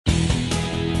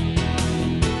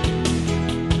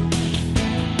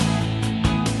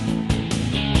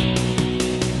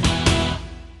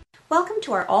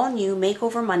to our all-new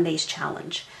Makeover Mondays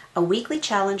challenge, a weekly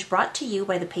challenge brought to you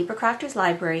by the Paper Crafters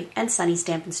Library and Sunny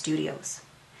Stampin' Studios.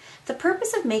 The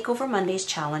purpose of Makeover Mondays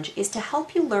challenge is to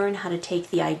help you learn how to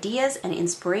take the ideas and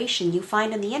inspiration you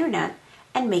find on the internet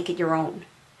and make it your own.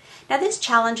 Now this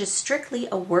challenge is strictly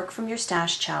a work from your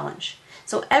stash challenge.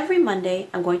 So every Monday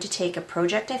I'm going to take a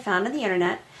project I found on the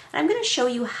internet and I'm going to show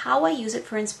you how I use it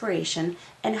for inspiration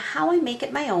and how I make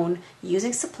it my own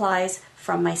using supplies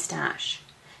from my stash.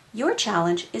 Your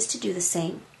challenge is to do the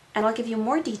same, and I'll give you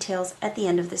more details at the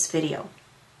end of this video.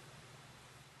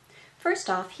 First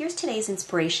off, here's today's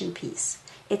inspiration piece.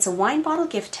 It's a wine bottle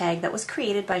gift tag that was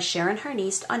created by Sharon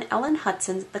Harnest on Ellen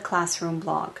Hudson's The Classroom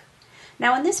blog.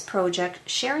 Now in this project,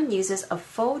 Sharon uses a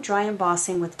faux dry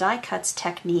embossing with die cuts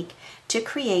technique to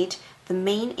create the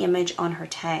main image on her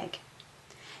tag.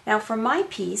 Now for my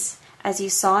piece, as you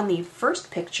saw in the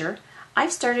first picture,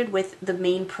 I've started with the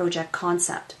main project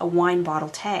concept, a wine bottle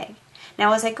tag.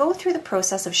 Now as I go through the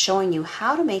process of showing you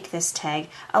how to make this tag,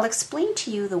 I'll explain to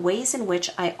you the ways in which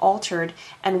I altered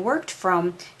and worked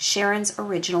from Sharon's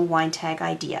original wine tag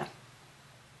idea.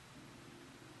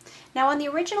 Now on the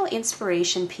original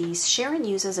inspiration piece, Sharon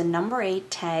uses a number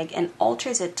 8 tag and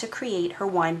alters it to create her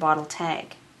wine bottle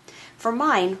tag. For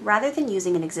mine, rather than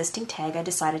using an existing tag, I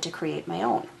decided to create my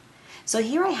own. So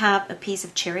here I have a piece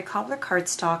of cherry cobbler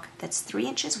cardstock that's 3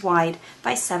 inches wide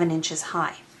by 7 inches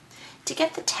high. To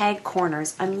get the tag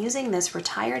corners, I'm using this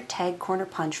retired tag corner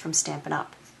punch from Stampin'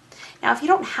 Up! Now if you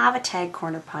don't have a tag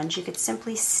corner punch, you could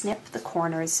simply snip the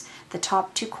corners, the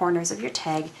top 2 corners of your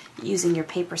tag using your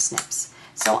paper snips.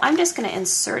 So I'm just going to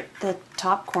insert the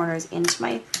top corners into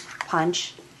my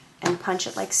punch and punch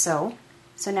it like so.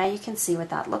 So now you can see what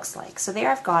that looks like. So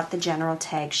there I've got the general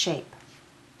tag shape.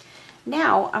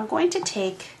 Now I'm going to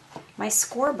take my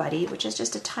score buddy, which is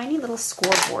just a tiny little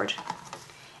scoreboard,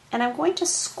 and I'm going to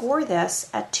score this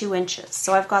at 2 inches.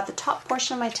 So I've got the top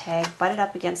portion of my tag butted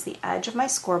up against the edge of my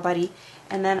score buddy,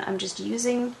 and then I'm just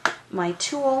using my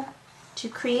tool to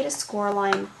create a score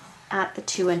line at the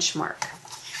 2-inch mark.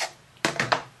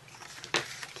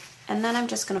 And then I'm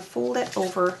just going to fold it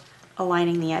over,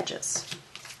 aligning the edges.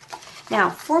 Now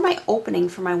for my opening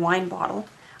for my wine bottle,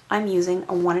 I'm using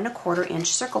a 1 1/4 inch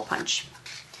circle punch.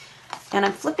 And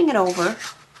I'm flipping it over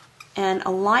and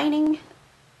aligning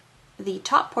the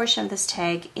top portion of this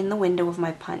tag in the window of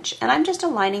my punch. And I'm just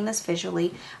aligning this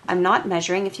visually. I'm not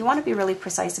measuring. If you want to be really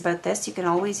precise about this, you can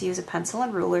always use a pencil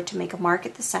and ruler to make a mark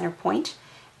at the center point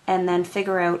and then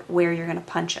figure out where you're going to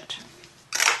punch it.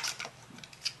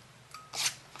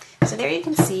 So there you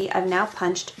can see I've now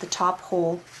punched the top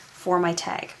hole for my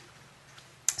tag.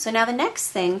 So now the next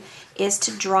thing is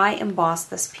to dry emboss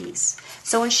this piece.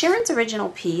 So in Sharon's original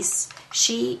piece,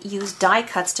 she used die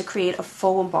cuts to create a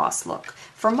faux emboss look.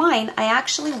 For mine, I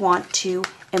actually want to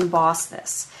emboss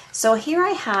this. So here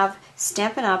I have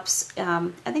Stampin' Up's,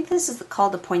 I think this is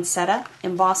called the poinsettia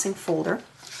embossing folder.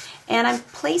 And I'm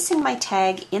placing my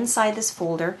tag inside this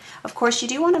folder. Of course, you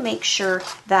do want to make sure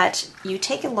that you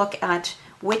take a look at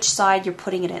which side you're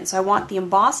putting it in. So I want the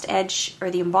embossed edge or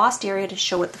the embossed area to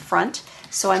show at the front.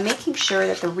 So I'm making sure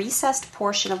that the recessed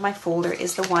portion of my folder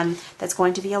is the one that's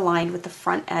going to be aligned with the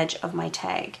front edge of my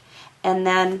tag. And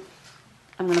then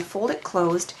I'm going to fold it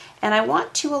closed, and I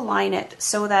want to align it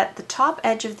so that the top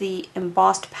edge of the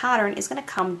embossed pattern is going to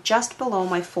come just below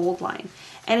my fold line.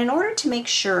 And in order to make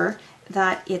sure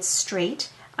that it's straight,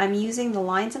 I'm using the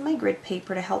lines in my grid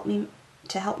paper to help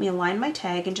me align my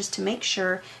tag and just to make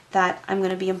sure that I'm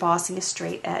going to be embossing a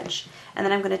straight edge. And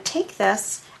then I'm going to take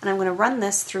this and I'm going to run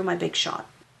this through my Big Shot.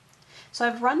 So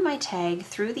I've run my tag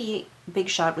through the Big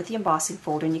Shot with the embossing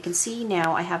folder, and you can see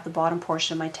now I have the bottom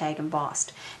portion of my tag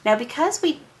embossed. Now because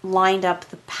we lined up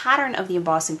the pattern of the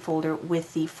embossing folder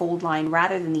with the fold line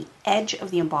rather than the edge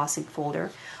of the embossing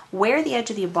folder, where the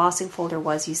edge of the embossing folder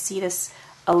was, you see this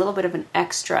a little bit of an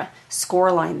extra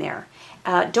score line there.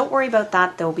 Don't worry about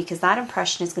that though, because that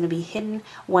impression is going to be hidden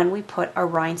when we put a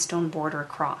rhinestone border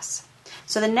across.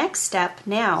 So the next step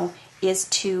now is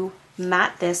to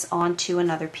mat this onto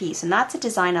another piece, and that's a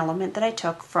design element that I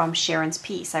took from Sharon's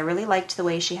piece. I really liked the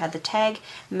way she had the tag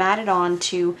matted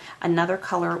onto another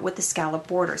color with the scallop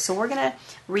border. So we're going to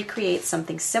recreate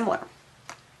something similar.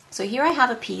 So here I have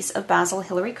a piece of Basil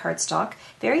Hillary cardstock,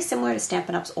 very similar to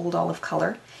Stampin' Up's Old Olive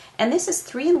color, and this is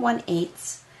 3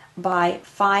 1/8 by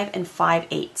 5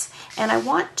 5/8, and I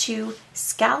want to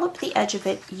scallop the edge of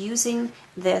it using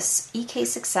this EK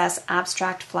Success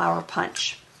Abstract Flower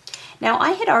Punch. Now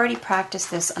I had already practiced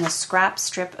this on a scrap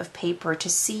strip of paper to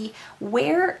see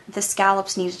where the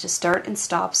scallops needed to start and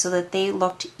stop so that they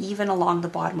looked even along the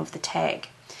bottom of the tag.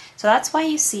 So that's why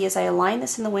you see as I align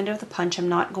this in the window of the punch, I'm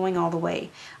not going all the way.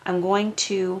 I'm going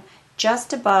to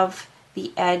just above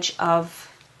the edge of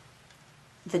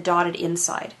the dotted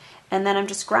inside. And then I'm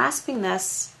just grasping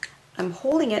this, I'm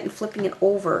holding it and flipping it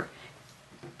over,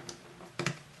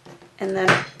 and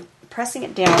then pressing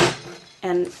it down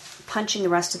and punching the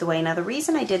rest of the way. Now the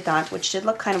reason I did that, which did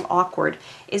look kind of awkward,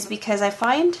 is because I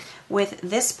find with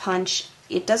this punch,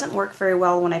 it doesn't work very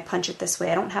well when I punch it this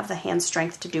way. I don't have the hand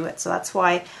strength to do it. So that's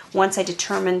why once I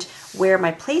determined where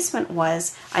my placement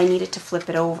was, I needed to flip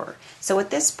it over. So at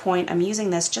this point, I'm using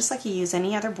this just like you use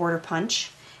any other border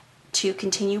punch to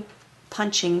continue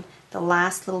punching the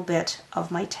last little bit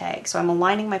of my tag. So I'm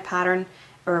aligning my pattern,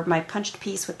 or my punched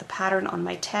piece, with the pattern on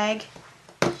my tag.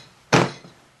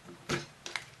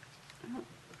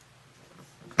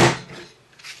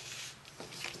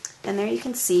 And there you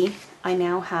can see I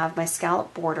now have my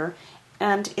scallop border,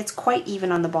 and it's quite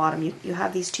even on the bottom. You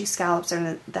have these two scallops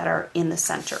that are in the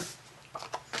center.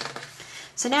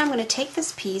 So now I'm going to take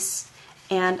this piece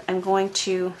and I'm going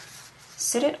to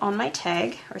sit it on my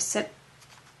tag, or sit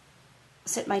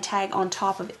my tag on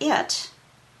top of it,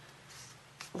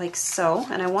 like so.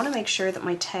 And I want to make sure that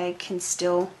my tag can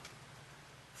still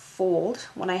fold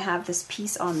when I have this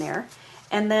piece on there.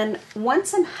 And then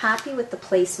once I'm happy with the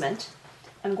placement,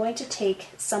 I'm going to take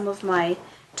some of my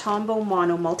Tombow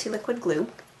Mono multi-liquid glue,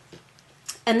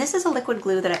 and this is a liquid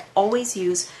glue that I always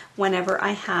use whenever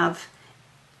I have,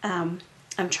 I'm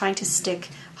trying to stick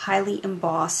highly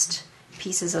embossed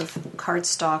pieces of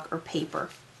cardstock or paper.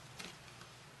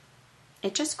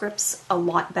 It just grips a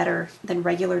lot better than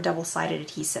regular double-sided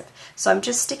adhesive. So I'm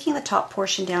just sticking the top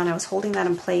portion down. I was holding that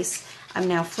in place. I'm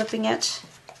now flipping it,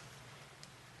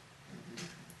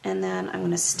 and then I'm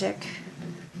going to stick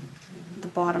the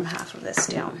bottom half of this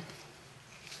down.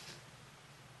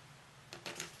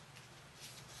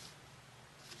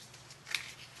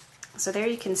 So there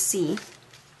you can see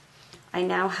I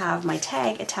now have my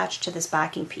tag attached to this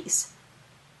backing piece.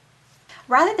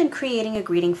 Rather than creating a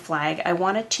greeting flag, I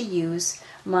wanted to use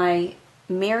my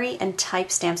Mary and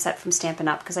Type stamp set from Stampin'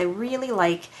 Up! Because I really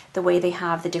like the way they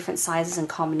have the different sizes and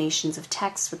combinations of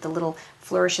text with the little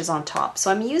flourishes on top.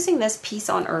 So I'm using this Peace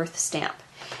on Earth stamp.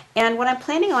 And what I'm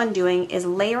planning on doing is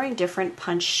layering different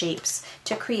punch shapes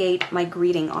to create my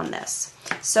greeting on this.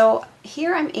 So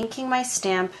here I'm inking my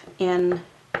stamp in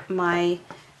my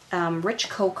Rich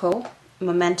Cocoa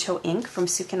Memento ink from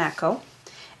Sukaneko,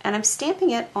 and I'm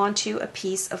stamping it onto a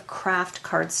piece of craft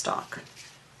cardstock.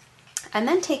 And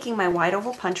then taking my wide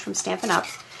oval punch from Stampin' Up,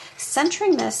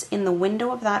 centering this in the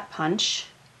window of that punch,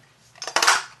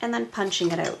 and then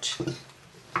punching it out.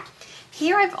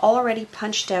 Here I've already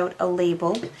punched out a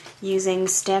label using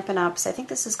Stampin' Up's, I think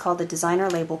this is called the Designer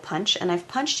Label Punch, and I've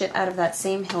punched it out of that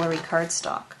same Hillary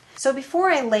cardstock. So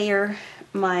before I layer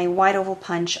my wide oval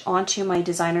punch onto my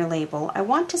designer label, I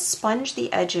want to sponge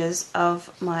the edges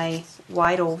of my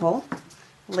wide oval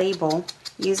label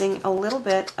using a little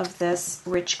bit of this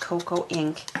Rich Cocoa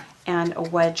ink and a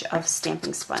wedge of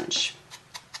stamping sponge.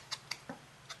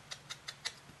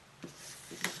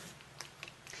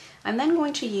 I'm then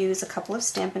going to use a couple of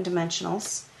Stampin'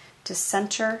 Dimensionals to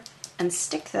center and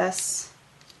stick this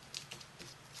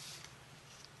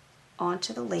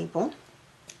onto the label.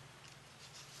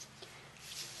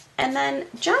 And then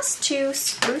just to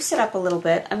spruce it up a little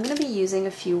bit, I'm going to be using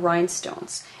a few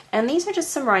rhinestones. And these are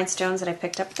just some rhinestones that I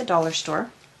picked up at the dollar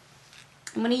store.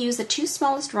 I'm going to use the two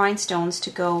smallest rhinestones to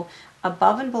go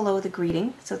above and below the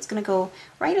greeting. So it's going to go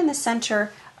right in the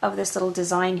center of this little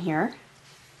design here.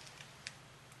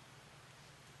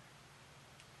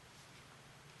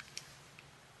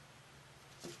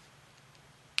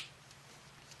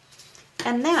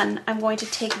 And then I'm going to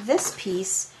take this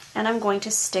piece and I'm going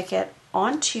to stick it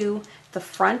onto the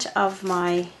front of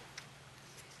my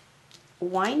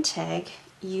wine tag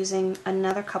using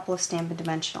another couple of Stampin'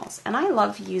 Dimensionals. And I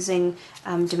love using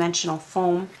dimensional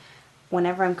foam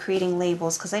whenever I'm creating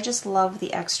labels because I just love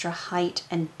the extra height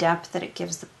and depth that it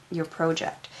gives your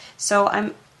project. So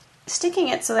I'm sticking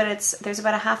it so that there's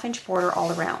about a 1/2 inch border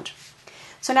all around.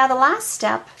 So now the last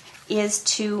step is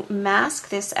to mask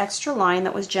this extra line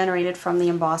that was generated from the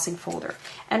embossing folder.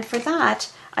 And for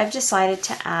that, I've decided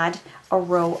to add a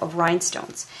row of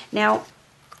rhinestones. Now,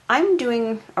 I'm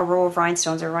doing a row of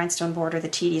rhinestones, or rhinestone border, the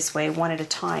tedious way, one at a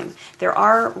time. There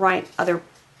are other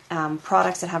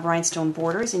products that have rhinestone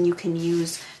borders, and you can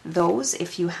use those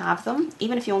if you have them.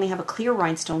 Even if you only have a clear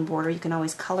rhinestone border, you can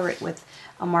always color it with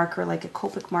a marker like a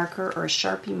Copic marker or a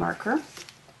Sharpie marker.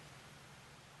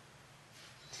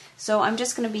 So I'm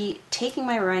just going to be taking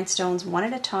my rhinestones one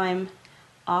at a time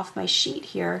off my sheet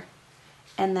here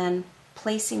and then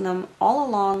placing them all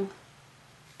along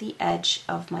the edge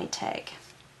of my tag.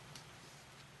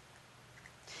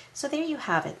 So there you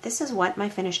have it. This is what my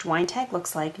finished wine tag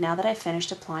looks like now that I've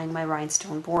finished applying my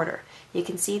rhinestone border. You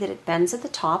can see that it bends at the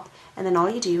top, and then all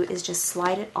you do is just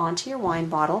slide it onto your wine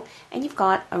bottle, and you've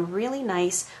got a really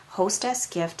nice hostess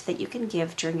gift that you can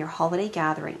give during your holiday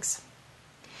gatherings.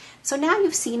 So now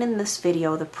you've seen in this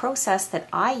video the process that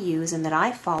I use and that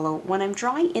I follow when I'm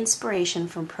drawing inspiration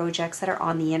from projects that are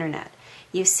on the internet.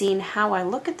 You've seen how I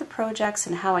look at the projects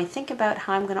and how I think about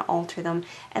how I'm going to alter them,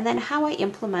 and then how I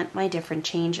implement my different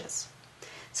changes.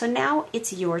 So now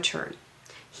it's your turn.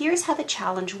 Here's how the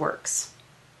challenge works.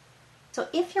 So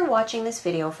if you're watching this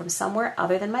video from somewhere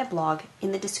other than my blog,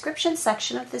 in the description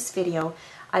section of this video,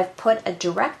 I've put a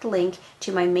direct link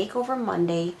to my Makeover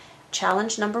Monday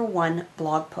Challenge number 1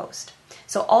 blog post.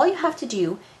 So all you have to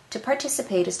do to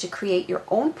participate is to create your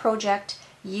own project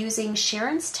using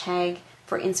Sharon's tag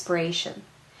for inspiration.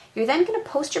 You're then going to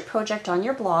post your project on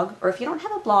your blog, or if you don't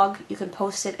have a blog, you can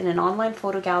post it in an online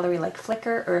photo gallery like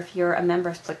Flickr, or if you're a member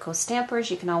of Flipco Stampers,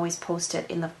 you can always post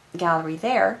it in the gallery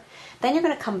there. Then you're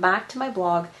going to come back to my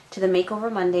blog to the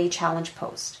Makeover Monday Challenge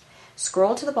post.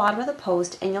 Scroll to the bottom of the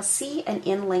post and you'll see an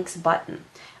In Links button.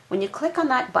 When you click on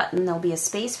that button, there'll be a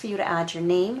space for you to add your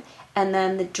name and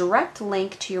then the direct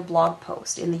link to your blog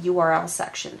post in the URL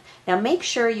section. Now make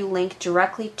sure you link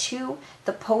directly to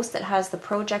the post that has the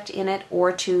project in it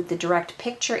or to the direct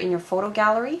picture in your photo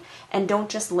gallery, and don't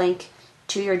just link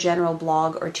to your general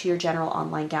blog or to your general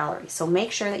online gallery. So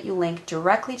make sure that you link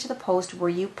directly to the post where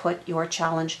you put your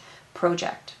challenge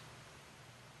project.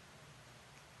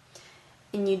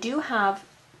 And you have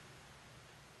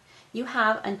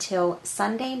until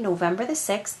Sunday, November the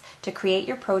 6th to create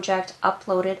your project,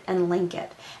 upload it, and link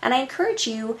it. And I encourage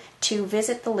you to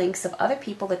visit the links of other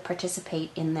people that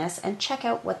participate in this and check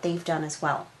out what they've done as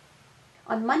well.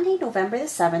 On Monday, November the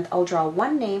 7th, I'll draw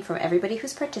one name from everybody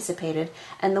who's participated,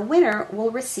 and the winner will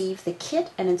receive the kit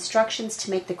and instructions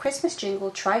to make the Christmas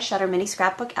Jingle Tri-Shutter Mini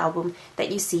Scrapbook album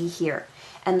that you see here.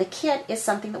 And the kit is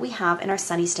something that we have in our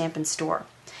Sunny Stampin' store.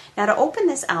 Now to open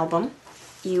this album,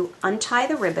 you untie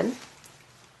the ribbon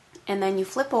and then you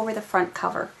flip over the front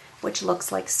cover, which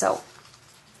looks like so.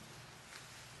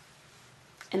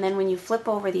 And then when you flip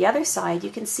over the other side,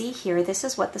 you can see here this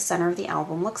is what the center of the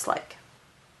album looks like.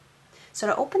 So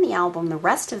to open the album the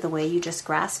rest of the way, you just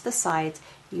grasp the sides,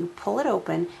 you pull it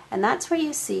open, and that's where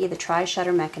you see the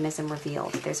tri-shutter mechanism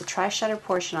revealed. There's a tri-shutter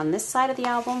portion on this side of the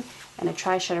album and a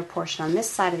tri-shutter portion on this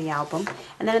side of the album.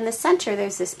 And then in the center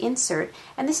there's this insert,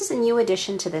 and this is a new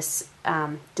addition to this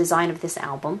design of this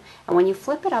album. And when you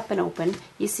flip it up and open,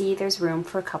 you see there's room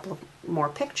for a couple of more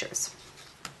pictures.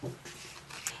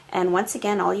 And once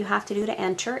again, all you have to do to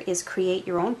enter is create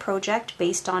your own project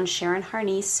based on Sharon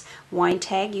Harnese wine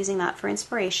tag, using that for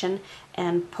inspiration,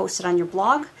 and post it on your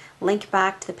blog. Link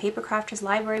back to the Paper Crafters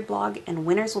Library blog, and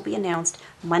winners will be announced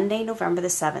Monday, November the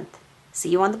 7th. See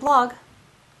you on the blog.